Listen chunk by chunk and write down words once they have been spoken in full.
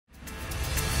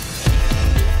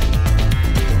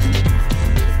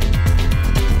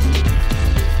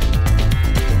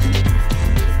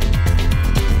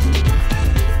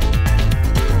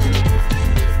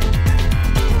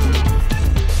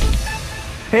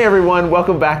Hey everyone,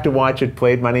 welcome back to Watch It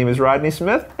Played. My name is Rodney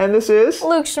Smith, and this is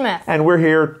Luke Smith. And we're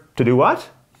here to do what?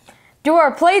 Do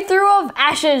our playthrough of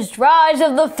Ashes, Rise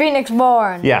of the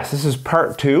Phoenixborn. Yes, this is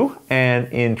part 2, and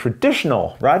in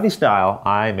traditional Rodney style,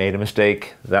 I made a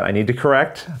mistake that I need to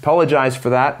correct. Apologize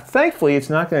for that. Thankfully, it's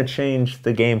not going to change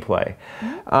the gameplay.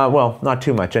 Well, not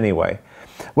too much anyway.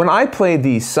 When I played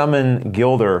the Summon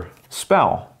Gilder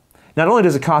spell, not only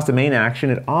does it cost a main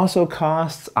action, it also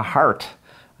costs a heart.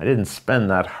 I didn't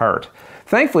spend that heart.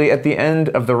 Thankfully, at the end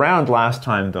of the round last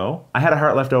time, though, I had a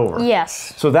heart left over.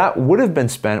 Yes. So that would have been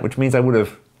spent, which means I would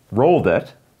have rolled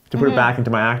it to put it back into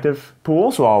my active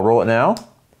pool. So I'll roll it now.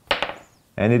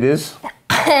 And it is...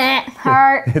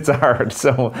 Heart. It's a heart.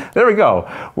 So there we go.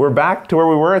 We're back to where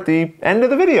we were at the end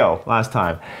of the video last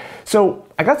time. So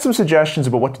I got some suggestions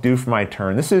about what to do for my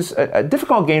turn. This is a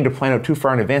difficult game to plan out too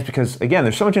far in advance because, again,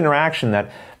 there's so much interaction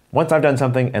that once I've done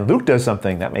something and Luke does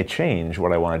something, that may change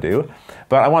what I want to do.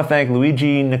 But I want to thank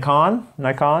Luigi Nikon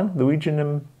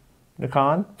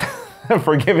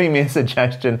for giving me a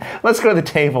suggestion. Let's go to the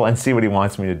table and see what he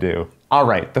wants me to do. All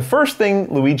right, the first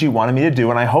thing Luigi wanted me to do,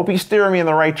 and I hope he's steering me in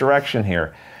the right direction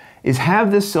here, is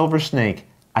have this silver snake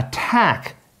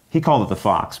attack. He called it the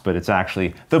fox, but it's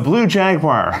actually the blue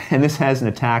jaguar. And this has an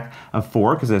attack of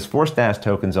 4 because it has 4 status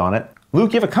tokens on it.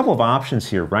 Luke, you have a couple of options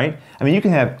here, right? I mean, you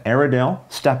can have Aerodale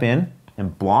step in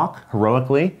and block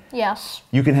heroically. Yes.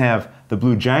 You can have the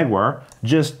blue jaguar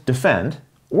just defend,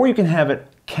 or you can have it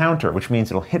counter, which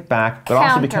means it'll hit back, but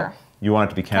also become... You want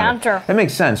it to be counter. Counter. That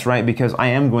makes sense, right? Because I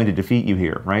am going to defeat you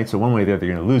here, right? So one way or the other,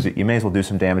 you're going to lose it. You may as well do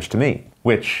some damage to me,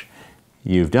 which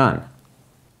you've done.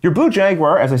 Your blue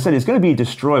jaguar, as I said, is going to be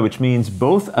destroy, which means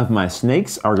both of my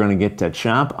snakes are going to get to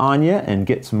chomp on you and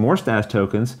get some more status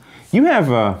tokens. You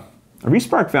have a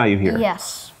respark value here.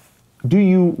 Yes. Do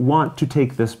you want to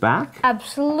take this back?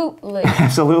 Absolutely.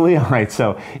 Absolutely. All right,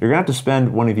 so you're going to have to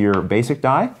spend one of your basic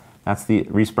die. That's the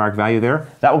respark value there.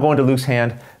 That will go into Luke's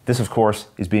hand. This, of course,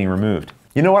 is being removed.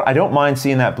 You know what? I don't mind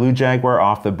seeing that blue jaguar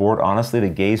off the board. Honestly, the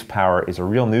gaze power is a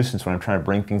real nuisance when I'm trying to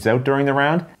bring things out during the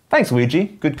round. Thanks, Luigi.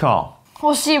 Good call.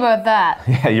 We'll see about that.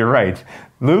 Yeah, you're right.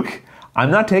 Luke,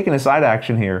 I'm not taking a side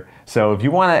action here, so if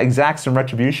you want to exact some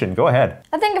retribution, go ahead.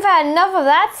 I think I've had enough of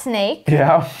that snake.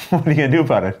 Yeah? What are you going to do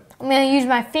about it? I'm going to use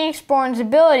my Phoenixborn's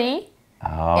ability.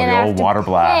 Oh, the old water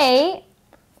blast. Pay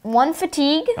 1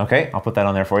 fatigue. Okay, I'll put that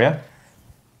on there for you.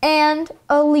 And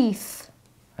a leaf.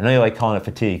 I know you like calling it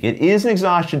fatigue. It is an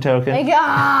exhaustion token.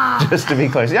 Just to be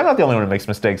clear. See, I'm not the only one who makes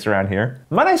mistakes around here.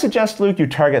 Might I suggest, Luke, you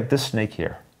target this snake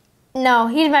here? No,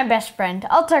 he's my best friend.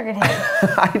 I'll target him.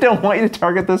 I don't want you to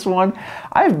target this one.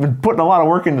 I've been putting a lot of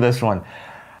work into this one.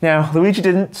 Now, Luigi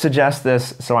didn't suggest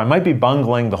this, so I might be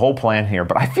bungling the whole plan here,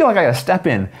 but I feel like I gotta step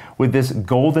in with this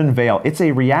Golden Veil. It's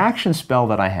a reaction spell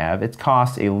that I have. It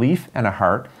costs a leaf and a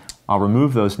heart. I'll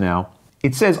remove those now.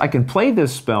 It says I can play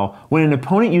this spell when an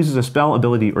opponent uses a spell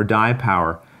ability or die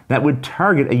power that would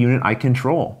target a unit I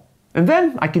control. And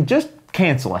then I can just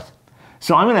cancel it.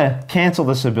 So I'm gonna cancel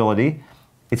this ability.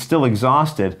 It's still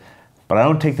exhausted, but I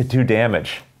don't take the 2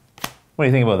 damage. What do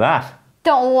you think about that?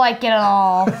 Don't like it at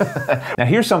all. Now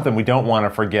here's something we don't want to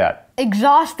forget.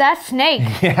 Exhaust that snake.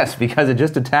 Yes, because it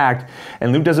just attacked,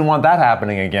 and Luke doesn't want that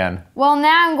happening again. Well,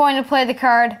 now I'm going to play the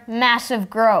card Massive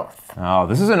Growth. Oh,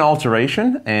 this is an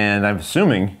alteration, and I'm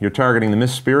assuming you're targeting the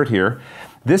Mist Spirit here.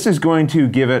 This is going to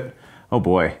give it, oh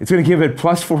boy, it's going to give it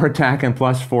 +4 attack and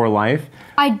 +4 life.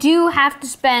 I do have to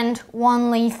spend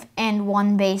 1 leaf and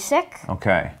 1 basic.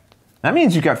 Okay. That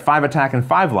means you've got 5 attack and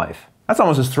 5 life. That's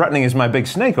almost as threatening as my big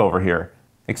snake over here.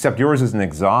 Except yours isn't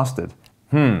exhausted.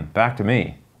 Back to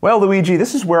me. Well, Luigi,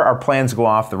 this is where our plans go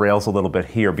off the rails a little bit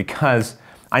here because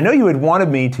I know you had wanted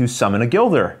me to summon a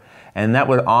Gilder, and that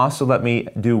would also let me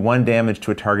do 1 damage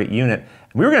to a target unit.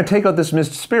 We were going to take out this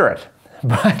Mist Spirit,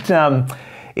 but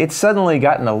it's suddenly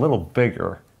gotten a little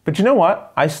bigger. But you know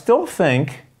what? I still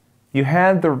think you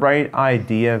had the right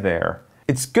idea there.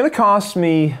 It's going to cost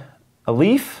me a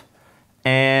leaf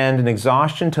and an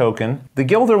exhaustion token. The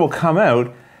Gilder will come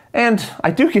out, and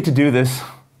I do get to do this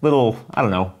little, I don't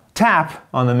know, tap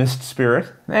on the Mist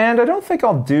Spirit, and I don't think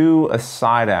I'll do a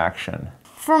side action.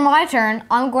 For my turn,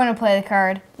 I'm going to play the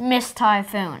card Mist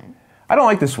Typhoon. I don't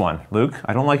like this one, Luke.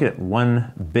 I don't like it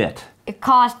one bit. It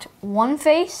costs 1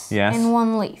 face Yes. and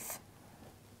 1 leaf.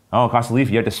 Oh, it costs a leaf.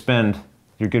 You have to spend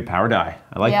your good power die.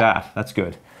 I like that. That's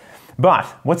good. But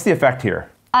what's the effect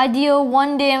here? I deal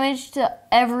 1 damage to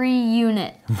every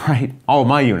unit. Right. All of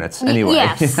my units, anyway.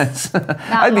 Yes.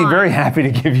 I'd be very happy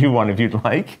to give you one if you'd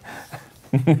like.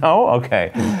 No?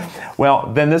 Okay.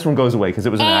 Well, then this one goes away because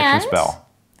it was an action spell.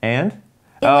 And?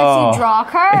 It lets you draw a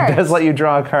card. It does let you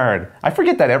draw a card. I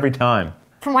forget that every time.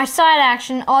 For my side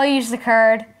action, I'll use the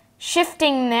card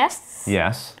Shifting Mists,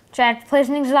 Yes. which I have to place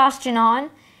an exhaustion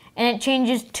on, and it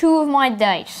changes 2 of my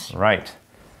dice. Right.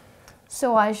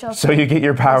 So I shall. So you get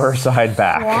your power side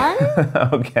back.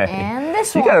 One. Okay. And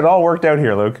this You one. got it all worked out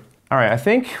here, Luke. All right, I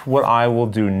think what I will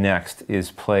do next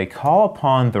is play Call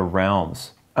Upon the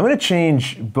Realms. I'm going to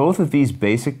change both of these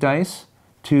basic dice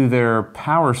to their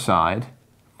power side,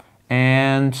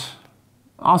 and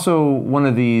also one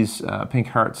of these pink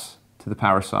hearts to the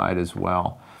power side as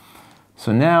well.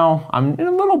 So now I'm in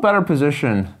a little better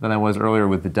position than I was earlier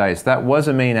with the dice. That was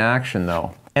a main action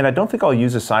though. And I don't think I'll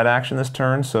use a side action this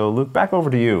turn, so Luke, back over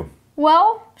to you.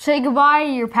 Well, say goodbye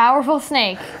to your powerful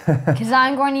snake, because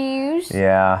I'm going to use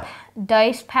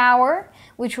dice power,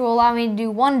 which will allow me to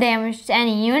do 1 damage to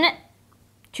any unit.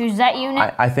 Choose that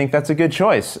unit. I think that's a good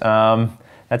choice.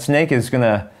 That snake is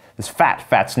this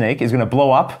fat snake is gonna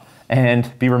blow up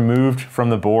and be removed from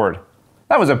the board.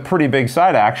 That was a pretty big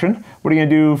side action. What are you gonna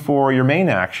do for your main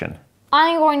action?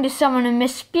 I'm going to summon a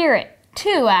Miss Spirit.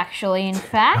 2, actually, in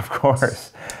fact. Of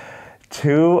course.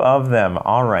 2 of them.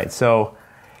 All right, so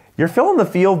you're filling the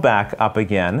field back up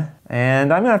again,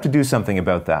 and I'm gonna have to do something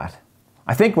about that.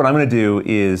 I think what I'm gonna do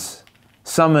is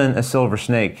summon a silver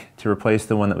snake to replace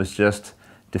the one that was just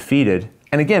defeated.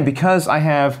 And again, because I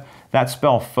have that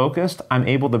spell focused, I'm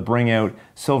able to bring out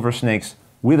silver snakes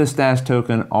with a status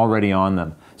token already on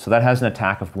them. So that has an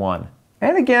attack of 1.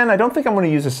 And again, I don't think I'm going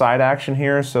to use a side action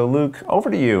here, so Luke,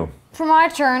 over to you. For my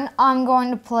turn, I'm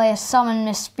going to play a Summon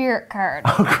Miss Spirit card.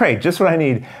 Oh great, just what I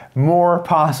need. More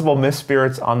possible Miss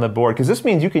Spirits on the board, because this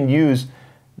means you can use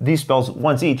these spells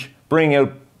once each, bringing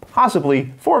out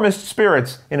possibly 4 Miss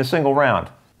Spirits in a single round.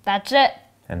 That's it.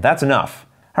 And that's enough.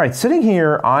 All right, sitting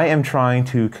here, I am trying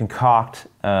to concoct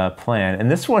a plan, and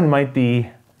this one might be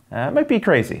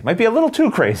crazy. Might be a little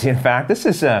too crazy, in fact. This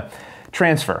is a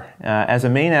transfer. As a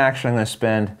main action, I'm going to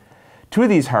spend 2 of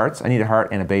these hearts. I need a heart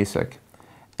and a basic.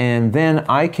 And then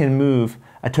I can move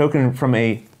a token from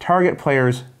a target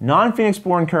player's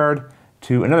non-Phoenixborn card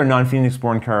to another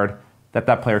non-Phoenixborn card that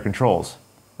that player controls.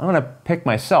 I'm going to pick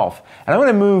myself, and I'm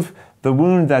going to move the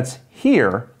wound that's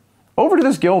here over to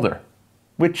this Gilder,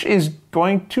 which is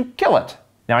going to kill it.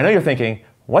 Now, I know you're thinking,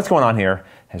 what's going on here?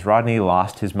 Has Rodney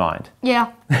lost his mind?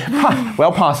 Yeah.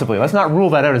 Well, possibly. Let's not rule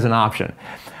that out as an option.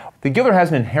 The Gilder has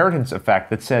an inheritance effect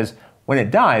that says when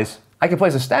it dies, I can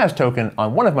place a status token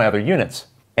on one of my other units.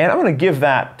 And I'm going to give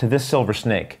that to this silver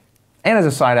snake. And as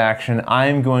a side action,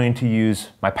 I'm going to use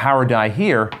my power die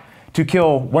here to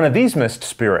kill one of these mist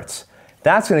spirits.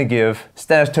 That's going to give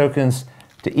status tokens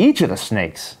to each of the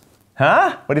snakes.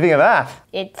 Huh? What do you think of that?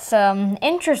 It's,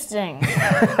 interesting.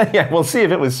 Yeah, we'll see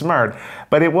if it was smart,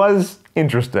 but it was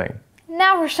interesting.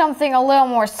 Now for something a little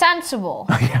more sensible.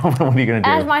 Yeah, what are you going to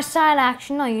do? As my side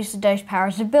action, I'll use the Dice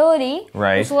Power's ability,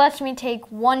 Right. which lets me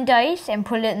take 1 dice and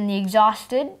put it in the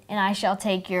Exhausted, and I shall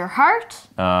take your heart,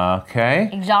 Okay.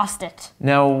 exhaust it.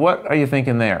 Now, what are you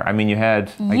thinking there? I mean, you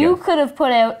had... You could have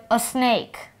put out a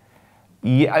snake.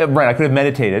 Yeah, right, I could have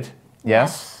meditated,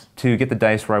 yes, to get the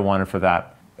dice where I wanted for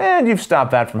that. And you've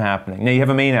stopped that from happening. Now you have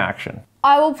a main action.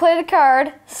 I will play the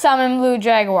card, Summon Blue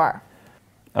Jaguar.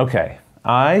 Okay,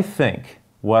 I think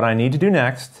what I need to do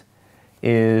next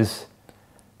is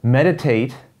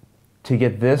meditate to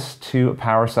get this to a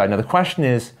power side. Now the question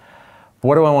is,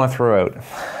 what do I want to throw out?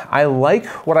 I like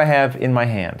what I have in my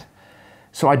hand,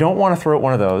 so I don't want to throw out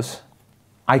one of those.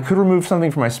 I could remove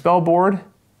something from my spell board,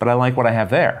 but I like what I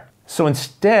have there. So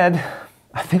instead,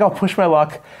 I think I'll push my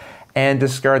luck and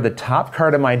discard the top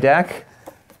card of my deck,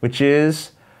 which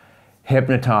is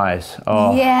Hypnotize.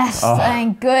 Oh, Yes,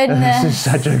 thank goodness. this is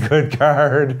such a good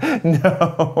card.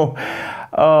 No.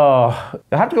 Oh,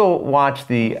 you'll have to go watch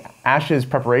the Ashes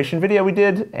preparation video we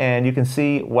did, and you can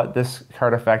see what this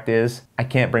card effect is. I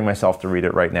can't bring myself to read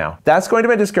it right now. That's going to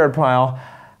my discard pile.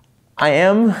 I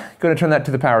am going to turn that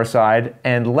to the power side,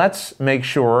 and let's make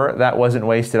sure that wasn't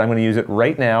wasted. I'm going to use it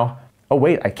right now. Oh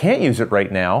wait, I can't use it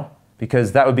right now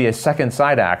because that would be a second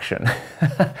side action.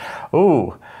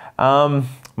 Ooh,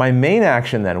 my main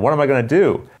action then, what am I going to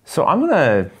do? So I'm going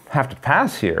to have to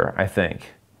pass here, I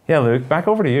think. Yeah, Luke, back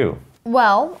over to you.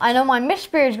 Well, I know my Miss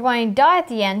Spirit is going to die at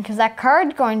the end because that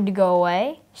card's going to go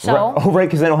away. So Oh, right,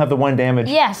 because they don't have the 1 damage.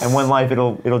 Yes. And 1 life,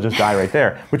 it'll just die right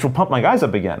there, which will pump my guys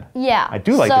up again. yeah, I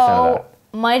do like the sound of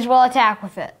that. Might as well attack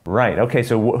with it. Right, okay,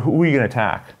 so who are you going to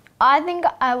attack? I think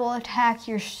I will attack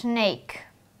your snake.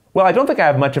 Well, I don't think I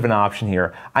have much of an option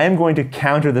here. I am going to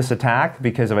counter this attack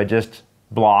because if I just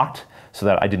blocked so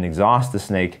that I didn't exhaust the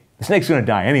snake's going to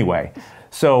die anyway.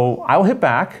 So I will hit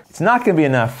back. It's not going to be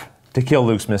enough to kill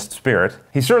Luke's Mist Spirit.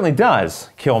 He certainly does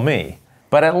kill me,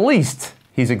 but at least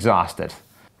he's exhausted.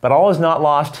 But all is not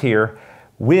lost here.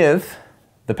 with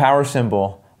the power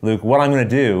symbol, Luke, what I'm going to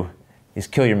do is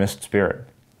kill your mist spirit,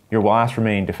 your last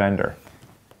remaining defender.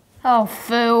 Oh,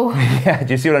 foo. Yeah,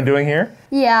 do you see what I'm doing here?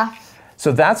 Yeah.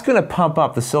 So that's going to pump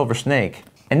up the silver snake.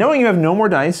 And knowing you have no more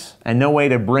dice and no way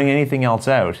to bring anything else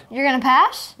out. You're going to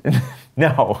pass?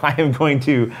 No, I am going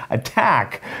to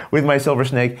attack with my silver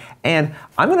snake, and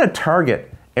I'm going to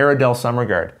target Aradel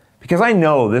Summerguard because I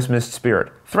know this mist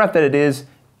spirit, threat that it is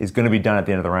going to be done at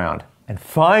the end of the round. And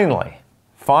finally,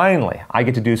 I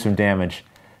get to do some damage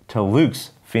to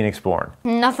Luke's Phoenixborn.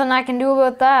 Nothing I can do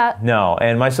about that. No,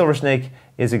 and my silver snake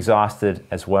is exhausted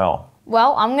as well.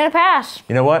 Well, I'm going to pass.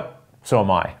 You know what? So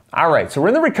am I. All right, so we're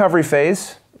in the recovery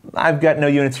phase. I've got no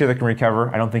units here that can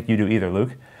recover. I don't think you do either,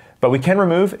 Luke. But we can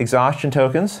remove exhaustion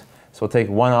tokens. So we'll take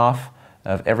one off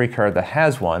of every card that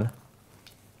has one.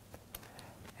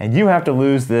 And you have to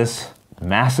lose this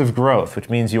massive growth, which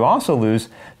means you also lose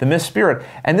the Mist Spirit.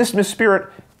 And this Mist Spirit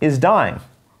is dying.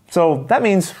 So that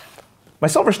means my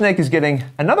Silver Snake is getting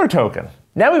another token.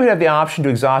 Now we would have the option to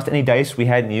exhaust any dice we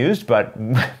hadn't used, but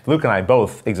Luke and I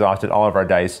both exhausted all of our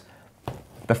dice.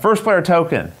 The first player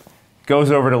token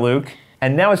goes over to Luke,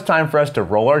 and now it's time for us to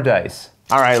roll our dice.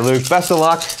 All right, Luke, best of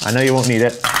luck. I know you won't need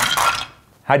it.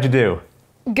 How'd you do?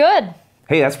 Good.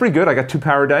 Hey, that's pretty good. I got 2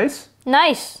 power dice.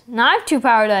 Nice. Now I have 2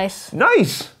 power dice.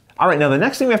 Nice. All right, now the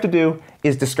next thing we have to do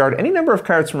is discard any number of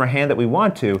cards from our hand that we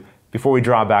want to before we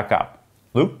draw back up.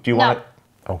 Luke, do you want it?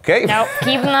 Okay. Nope,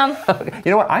 keeping them.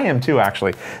 You know what? I am too,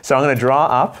 actually. So I'm going to draw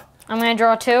up. I'm going to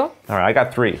draw 2. All right, I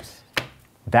got 3.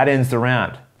 That ends the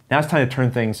round. Now it's time to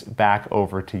turn things back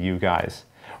over to you guys.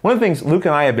 One of the things Luke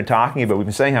and I have been talking about, we've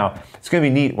been saying how it's going to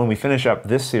be neat when we finish up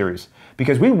this series,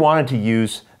 because we wanted to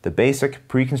use the basic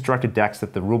pre-constructed decks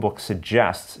that the rulebook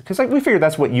suggests, because we figured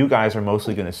that's what you guys are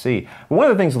mostly going to see. But one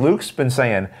of the things Luke's been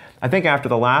saying, I think after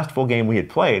the last full game we had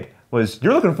played, was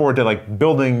you're looking forward to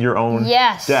building your own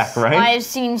deck, right? I've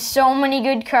seen so many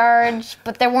good cards,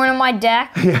 but they weren't in my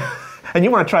deck. Yeah, and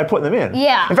you want to try putting them in.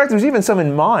 Yeah. In fact, there's even some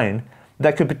in mine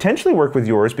that could potentially work with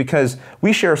yours because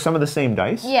we share some of the same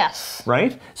dice. Yes.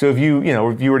 Right? So if you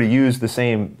were to use the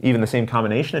same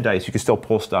combination of dice, you could still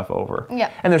pull stuff over.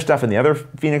 Yeah. And there's stuff in the other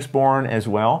Phoenixborn as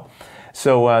well.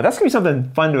 So that's going to be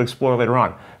something fun to explore later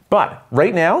on. But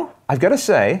right now, I've got to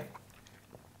say,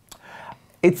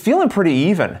 it's feeling pretty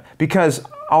even because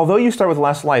although you start with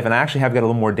less life and I actually have got a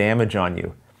little more damage on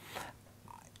you,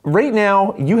 right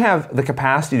now you have the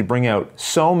capacity to bring out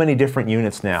so many different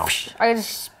units now. I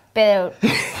just spit out.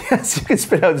 Yes, you can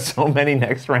spit out so many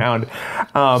next round.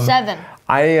 7.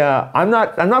 I'm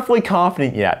not fully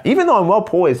confident yet. Even though I'm well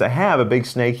poised, I have a big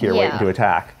snake here waiting to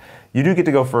attack. You do get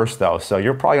to go first though, so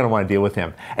you're probably going to want to deal with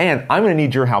him. And I'm going to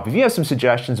need your help. If you have some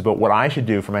suggestions about what I should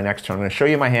do for my next turn, I'm going to show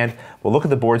you my hand. We'll look at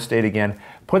the board state again,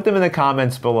 put them in the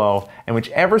comments below, and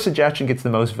whichever suggestion gets the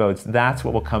most votes, that's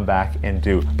what we'll come back and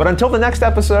do. But until the next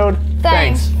episode,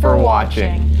 thanks for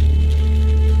watching.